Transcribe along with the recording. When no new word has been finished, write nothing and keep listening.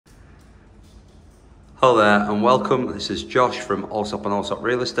Hello there and welcome. This is Josh from Allsopp Allsopp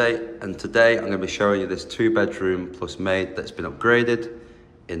Real Estate, and today I'm going to be showing you this 2-bedroom plus maid that's been upgraded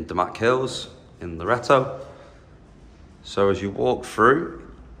in DAMAC Hills in Loreto. So as you walk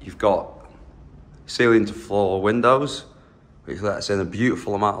through, you've got ceiling to floor windows which lets in a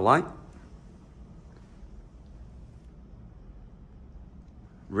beautiful amount of light.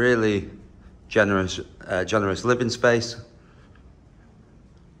 Really generous living space.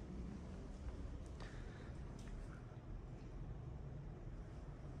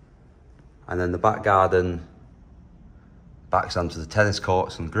 And then the back garden backs onto the tennis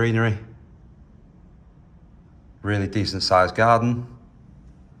courts and greenery. Really decent sized garden.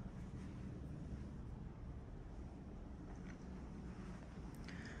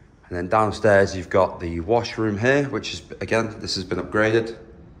 And then downstairs you've got the washroom here, which is, again, this has been upgraded.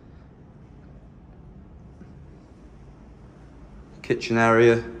 Kitchen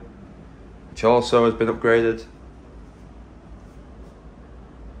area, which also has been upgraded.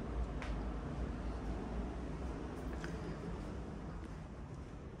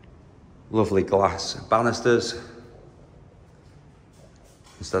 Lovely glass banisters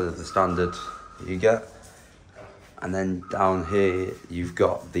instead of the standard that you get. And then down here you've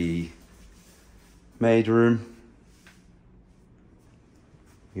got the maid room.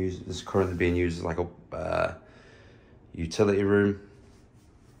 This is currently being used as like a utility room.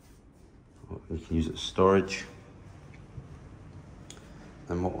 You can use it as storage.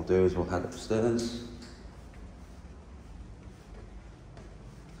 And what we'll do is we'll head upstairs.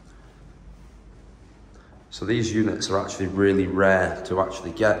 So these units are actually really rare to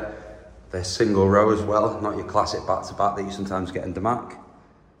actually get. They're single row as well, not your classic back-to-back that you sometimes get in DAMAC.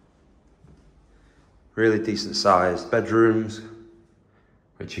 Really decent sized bedrooms,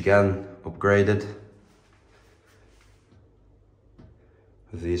 which again, upgraded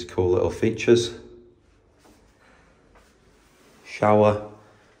with these cool little features. Shower,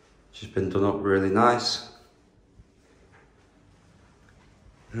 which has been done up really nice.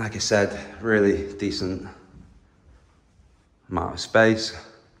 And like I said, really decent amount of space.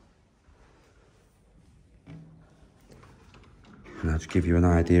 And I'll just give you an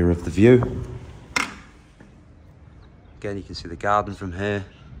idea of the view. Again, you can see the garden from here.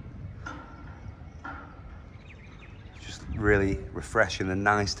 Just really refreshing and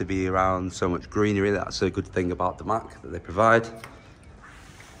nice to be around so much greenery. That's a good thing about DAMAC that they provide.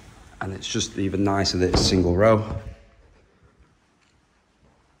 And it's just even nicer that it's single row.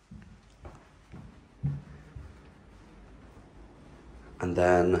 And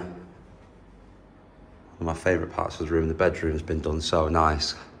then one of my favourite parts of the room, the bedroom, has been done so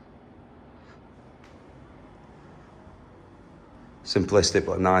nice. Simplistic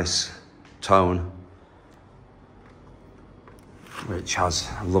but nice tone, which has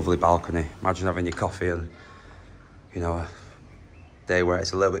a lovely balcony. Imagine having your coffee and, you know, a day where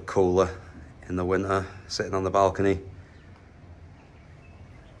it's a little bit cooler in the winter, sitting on the balcony.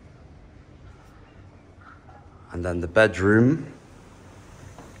 And then the bedroom,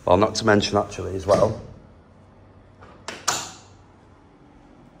 well, not to mention actually as well,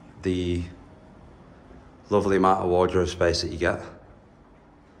 the lovely amount of wardrobe space that you get.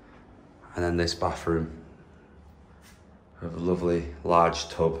 And then this bathroom with a lovely large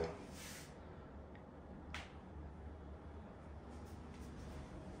tub.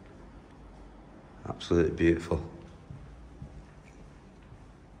 Absolutely beautiful.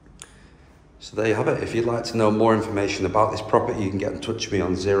 So there you have it. If you'd like to know more information about this property, you can get in touch with me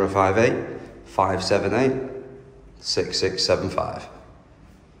on 058 578 6675.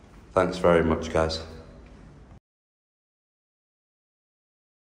 Thanks very much, guys.